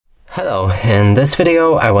Hello, in this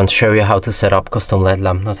video I want to show you how to set up custom LED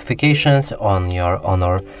lamp notifications on your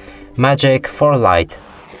HONOR Magic4 Lite.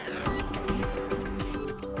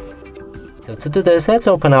 So to do this, let's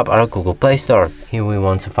open up our Google Play Store. Here we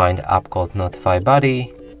want to find an app called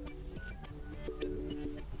NotifyBuddy.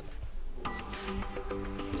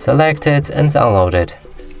 Select it and download it.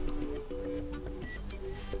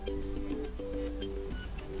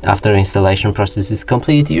 After installation process is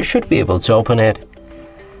complete, you should be able to open it.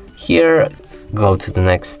 Here, go to the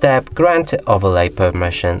next step, grant overlay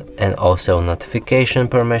permission and also notification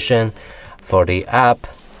permission for the app.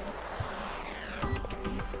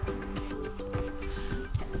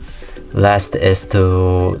 Last is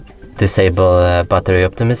to disable battery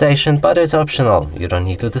optimization, but it's optional. You don't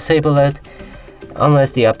need to disable it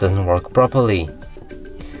unless the app doesn't work properly.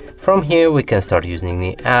 From here we can start using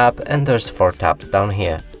the app, and there's 4 tabs down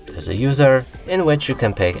here. There's a user, in which you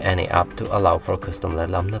can pick any app to allow for custom LED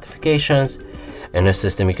lamp notifications. In the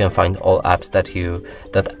system you can find all apps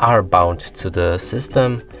that are bound to the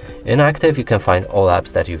system. In active you can find all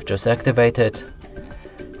apps that you've just activated.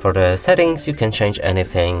 For the settings you can change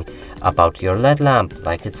anything about your LED lamp,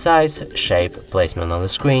 like its size, shape, placement on the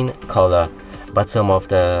screen, color, but some of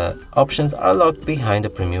the options are locked behind the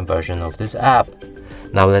premium version of this app.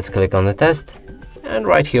 Now let's click on the test, and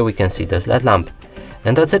right here we can see this LED lamp.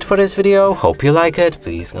 And that's it for this video. Hope you like it.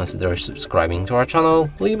 Please consider subscribing to our channel,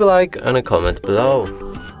 leave a like and a comment below.